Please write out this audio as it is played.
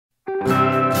Hi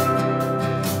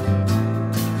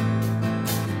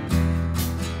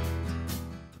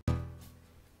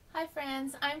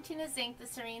friends, I'm Tina Zink, the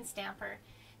Serene Stamper.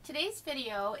 Today's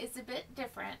video is a bit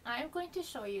different. I'm going to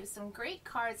show you some great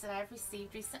cards that I've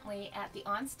received recently at the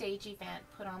on-stage event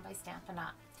put on by Stampin'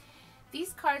 Up!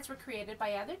 These cards were created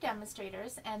by other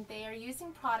demonstrators, and they are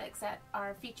using products that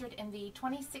are featured in the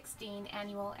 2016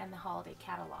 annual and the holiday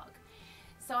catalog.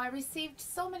 So I received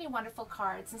so many wonderful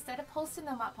cards. Instead of posting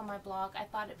them up on my blog, I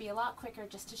thought it'd be a lot quicker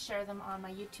just to share them on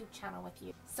my YouTube channel with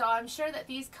you. So I'm sure that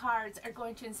these cards are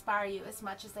going to inspire you as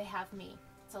much as they have me.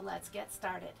 So let's get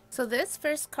started. So this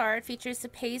first card features the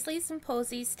Paisleys and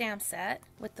Posies stamp set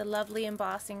with the lovely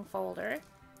embossing folder.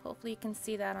 Hopefully you can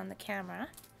see that on the camera.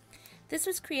 This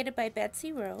was created by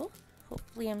Betsy Rowe.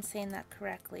 Hopefully I'm saying that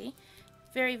correctly.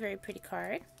 Very, very pretty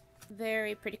card.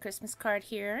 Very pretty Christmas card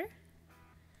here.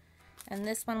 And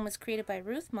this one was created by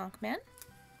Ruth Monkman.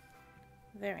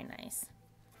 Very nice.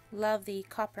 Love the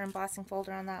copper embossing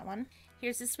folder on that one.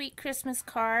 Here's a sweet Christmas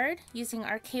card using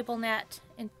our cable net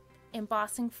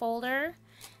embossing folder.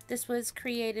 This was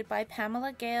created by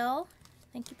Pamela Gale.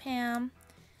 Thank you, Pam.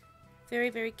 Very,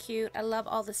 very cute. I love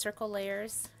all the circle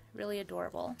layers. Really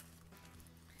adorable.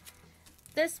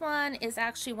 This one is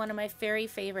actually one of my very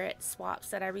favorite swaps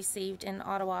that I received in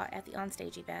Ottawa at the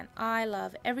onstage event. I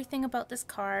love everything about this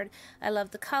card. I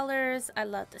love the colors. I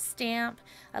love the stamp.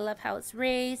 I love how it's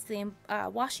raised, the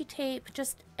washi tape.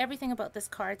 Just everything about this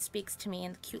card speaks to me,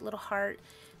 and the cute little heart.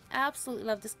 Absolutely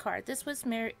love this card. This was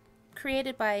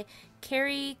created by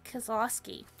Carrie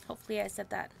Kozlowski. Hopefully I said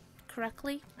that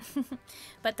correctly.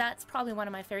 But that's probably one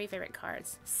of my very favorite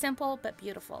cards. Simple but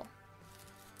beautiful.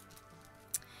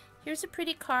 Here's a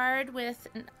pretty card with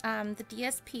the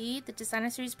DSP, the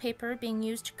Designer Series paper, being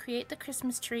used to create the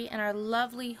Christmas tree and our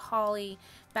lovely holly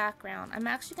background. I'm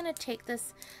actually going to take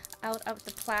this out of the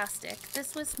plastic.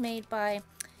 This was made by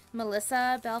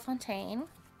Melissa Bellefontaine.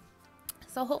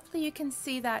 So hopefully you can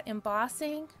see that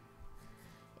embossing.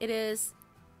 It is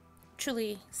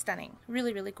truly stunning.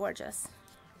 Really, really gorgeous.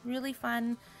 Really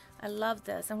fun. I love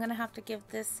this. I'm going to have to give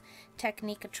this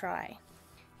technique a try.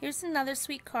 Here's another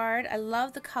sweet card. I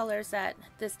love the colors that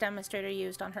this demonstrator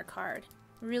used on her card.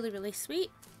 Really, really sweet.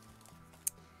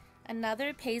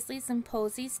 Another Paisleys and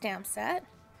Posies stamp set.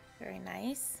 Very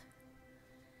nice.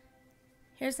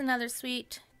 Here's another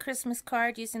sweet Christmas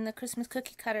card using the Christmas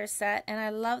cookie cutter set, and I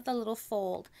love the little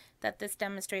fold that this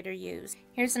demonstrator used.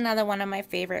 Here's another one of my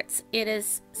favorites. It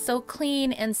is so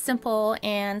clean and simple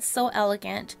and so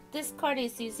elegant. This card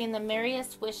is using the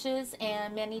Merriest Wishes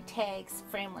and Many Tags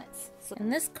framelits.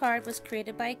 And this card was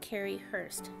created by Carrie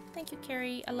Hurst. Thank you,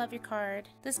 Carrie. I love your card.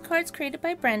 This card's created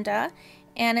by Brenda,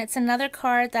 and it's another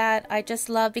card that I just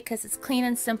love because it's clean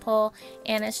and simple,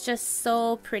 and it's just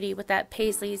so pretty with that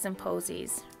Paisleys and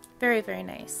Posies. Very, very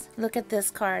nice. Look at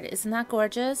this card. Isn't that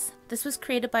gorgeous? This was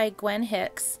created by Gwen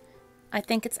Hicks. I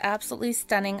think it's absolutely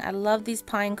stunning. I love these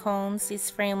pine cones, these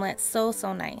framelits. So,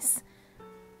 so nice.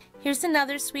 Here's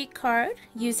another sweet card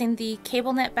using the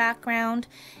cable net background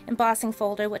embossing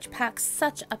folder, which packs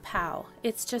such a pow.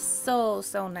 It's just so,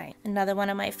 so nice. Another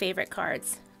one of my favorite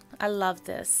cards. I love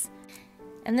this.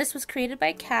 And this was created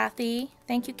by Kathy.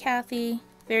 Thank you, Kathy.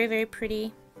 Very, very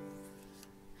pretty.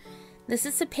 This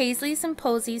is the Paisleys and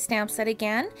Posies stamp set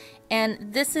again,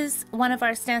 and this is one of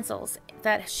our stencils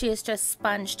that she has just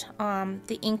sponged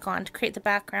the ink on to create the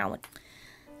background.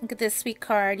 Look at this sweet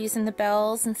card using the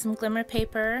bells and some glimmer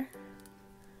paper.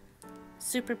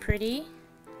 Super pretty.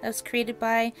 That was created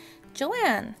by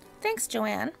Joanne. Thanks,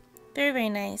 Joanne. Very, very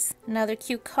nice. Another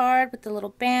cute card with the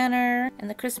little banner and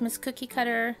the Christmas cookie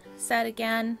cutter set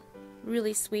again.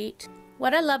 Really sweet.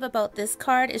 What I love about this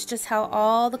card is just how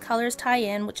all the colors tie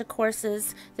in, which of course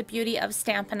is the beauty of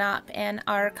Stampin' Up! And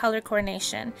our color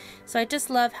coordination. So I just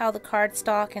love how the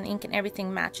cardstock and ink and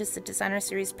everything matches the Designer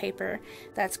Series paper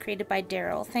that's created by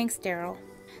Daryl. Thanks, Daryl.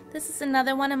 This is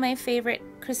another one of my favorite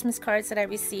Christmas cards that I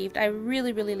received. I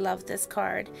really, really love this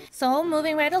card. So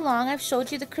moving right along, I've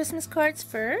showed you the Christmas cards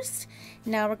first.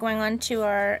 Now we're going on to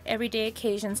our Everyday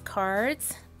Occasions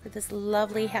cards for this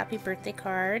lovely happy birthday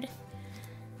card.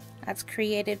 That's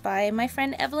created by my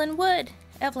friend Evelyn Wood.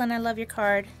 Evelyn, I love your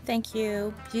card. Thank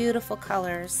you. Beautiful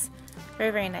colors. Very,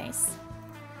 very nice.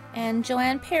 And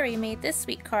Joanne Perry made this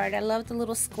sweet card. I love the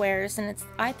little squares, and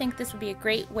I think this would be a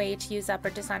great way to use up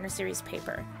our Designer Series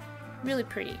paper. Really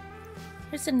pretty.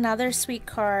 Here's another sweet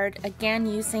card, again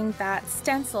using that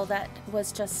stencil that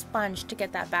was just sponged to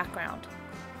get that background.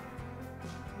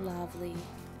 Lovely.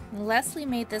 Leslie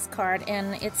made this card,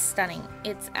 and it's stunning.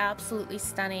 It's absolutely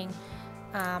stunning.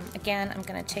 Again, I'm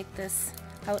going to take this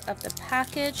out of the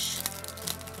package.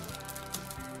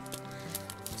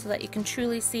 so that you can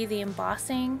truly see the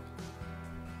embossing.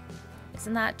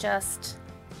 Isn't that just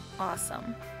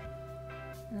awesome?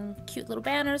 And cute little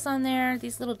banners on there.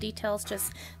 These little details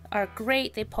just are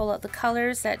great. They pull out the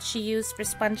colors that she used for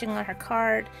sponging on her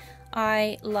card.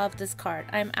 I love this card.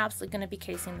 I'm absolutely going to be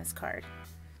casing this card.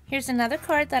 Here's another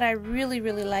card that I really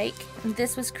like.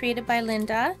 This was created by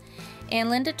Linda, and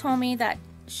Linda told me that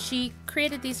she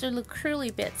created these little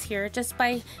curly bits here just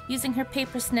by using her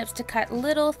paper snips to cut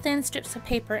little thin strips of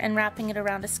paper and wrapping it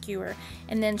around a skewer,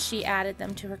 and then she added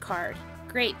them to her card.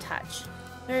 Great touch.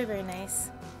 Very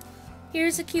nice.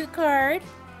 Here's a cute card.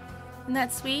 Isn't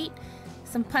that sweet?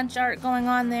 Some punch art going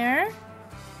on there.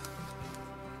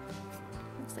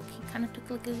 Looks like he kind of took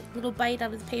like a little bite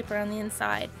out of the paper on the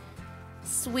inside.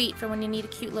 Sweet for when you need a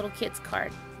cute little kid's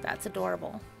card. That's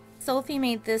adorable. Sophie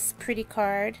made this pretty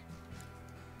card.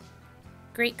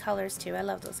 Great colors too. I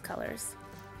love those colors.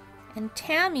 And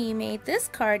Tammy made this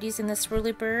card using the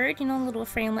swirly bird, you know, little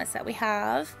framelits that we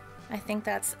have. I think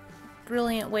that's a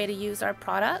brilliant way to use our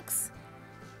products.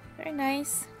 Very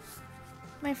nice.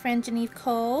 My friend Geneve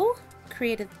Coe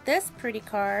created this pretty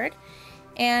card.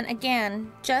 And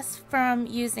again, just from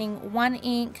using one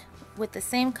ink with the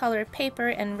same color paper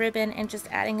and ribbon and just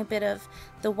adding a bit of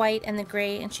the white and the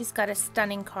gray, and she's got a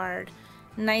stunning card.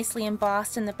 Nicely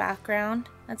embossed in the background.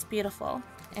 That's beautiful.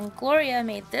 And Gloria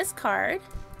made this card.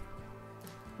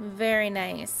 Very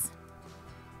nice.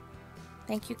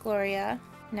 Thank you, Gloria.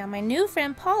 Now my new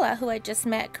friend Paula, who I just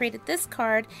met, created this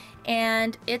card,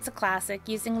 and it's a classic,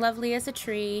 using Lovely as a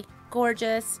Tree.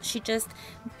 Gorgeous. She just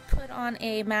put on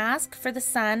a mask for the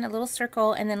sun, a little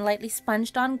circle, and then lightly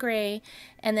sponged on gray,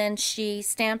 and then she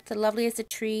stamped the Lovely as a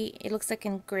Tree, it looks like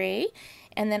in gray,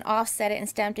 and then offset it and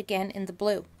stamped again in the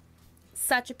blue.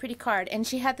 Such a pretty card. And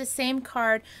she had the same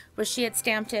card where she had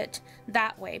stamped it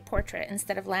that way, portrait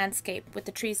instead of landscape, with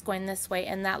the trees going this way,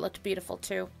 and that looked beautiful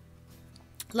too.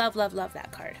 Love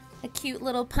that card. A cute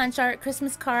little punch art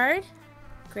Christmas card.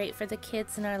 Great for the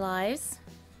kids in our lives.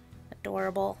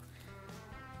 Adorable.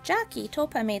 Jackie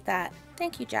Topa made that.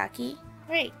 Thank you, Jackie.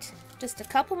 Right, just a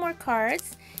couple more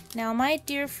cards. Now my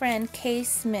dear friend Kay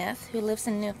Smith, who lives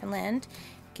in Newfoundland,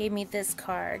 gave me this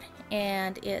card,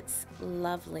 and it's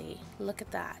lovely. Look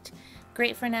at that.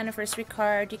 Great for an anniversary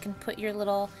card. You can put your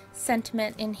little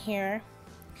sentiment in here.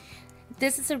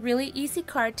 This is a really easy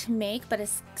card to make, but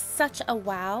it's such a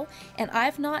wow, and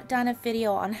I've not done a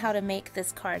video on how to make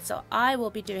this card, so I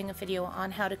will be doing a video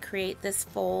on how to create this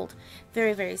fold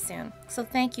very soon. So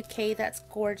thank you, Kay. That's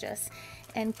gorgeous.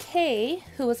 And Kay,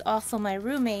 who was also my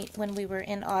roommate when we were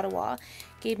in Ottawa,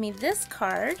 gave me this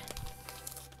card.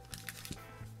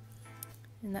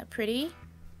 Isn't that pretty?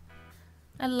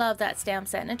 I love that stamp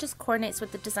set, and it just coordinates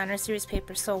with the designer series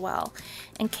paper so well.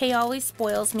 And Kay always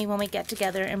spoils me when we get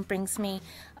together and brings me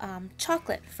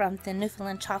chocolate from the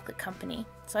Newfoundland Chocolate Company.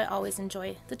 So I always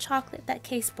enjoy the chocolate that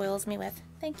Kay spoils me with.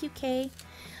 Thank you, Kay.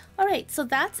 Alright, so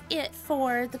that's it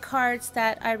for the cards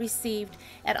that I received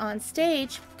at On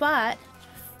Stage, but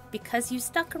because you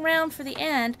stuck around for the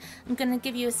end, I'm going to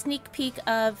give you a sneak peek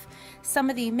of some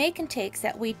of the make and takes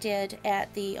that we did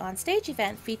at the On Stage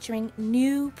event featuring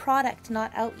new product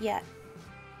not out yet.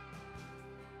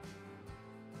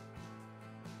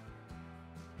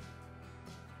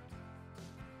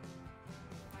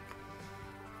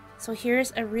 So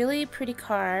here's a really pretty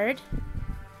card.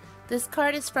 This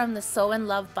card is from the Sew and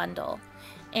Love bundle,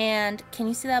 and can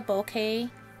you see that bouquet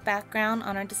background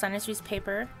on our designer series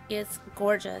paper? Is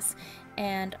gorgeous,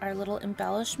 and our little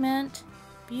embellishment,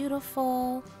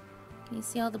 beautiful. Can you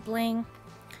see all the bling?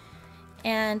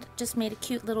 And just made a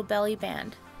cute little belly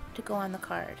band to go on the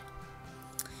card.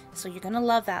 So you're gonna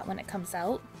love that when it comes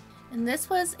out. And this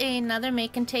was another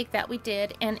make and take that we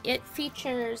did, and it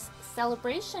features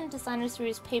Sale-a-bration designer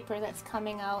series paper that's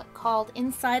coming out called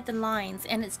Inside the Lines,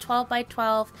 and it's 12 by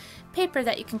 12 paper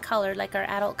that you can color, like our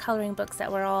adult coloring books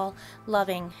that we're all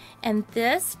loving. And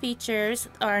this features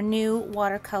our new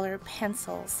watercolor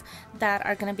pencils that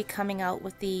are going to be coming out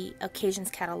with the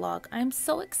occasions catalog. I'm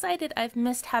so excited. I've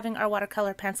missed having our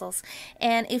watercolor pencils,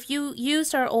 and if you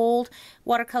used our old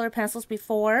watercolor pencils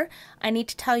before, I need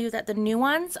to tell you that the new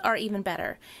ones are even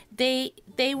better. They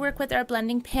work with our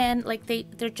blending pen like they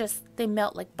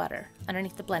melt like butter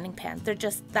underneath the blending pen. They're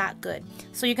just that good.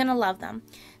 So you're gonna love them.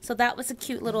 So that was a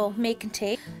cute little make and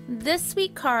take. This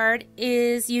sweet card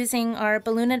is using our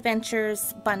Balloon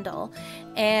Adventures bundle,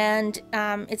 and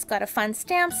it's got a fun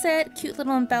stamp set, cute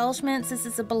little embellishments. This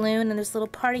is a balloon, and there's little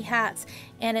party hats,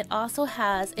 and it also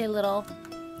has a little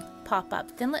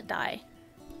pop-up Thinlit die.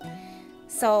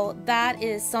 So that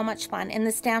is so much fun, and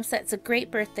the stamp set's a great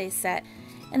birthday set.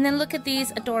 And then look at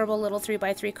these adorable little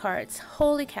 3x3 cards.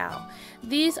 Holy cow.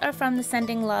 These are from the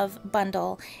Sending Love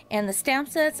bundle, and the stamp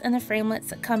sets and the framelits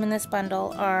that come in this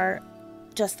bundle are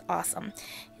just awesome.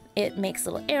 It makes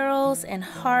little arrows and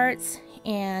hearts,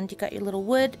 and you got your little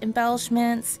wood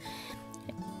embellishments.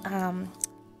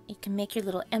 You can make your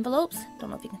little envelopes. Don't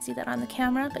know if you can see that on the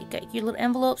camera, but you got your little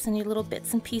envelopes and your little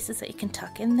bits and pieces that you can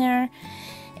tuck in there.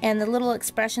 And the little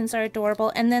expressions are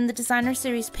adorable. And then the designer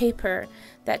series paper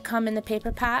that come in the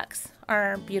paper packs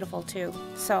are beautiful too.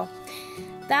 So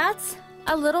that's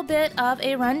a little bit of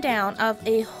a rundown of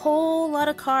a whole lot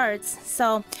of cards.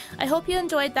 So I hope you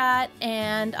enjoyed that,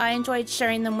 and I enjoyed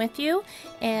sharing them with you.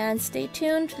 And stay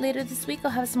tuned, later this week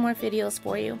I'll have some more videos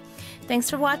for you. Thanks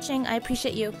for watching. I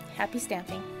appreciate you. Happy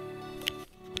stamping.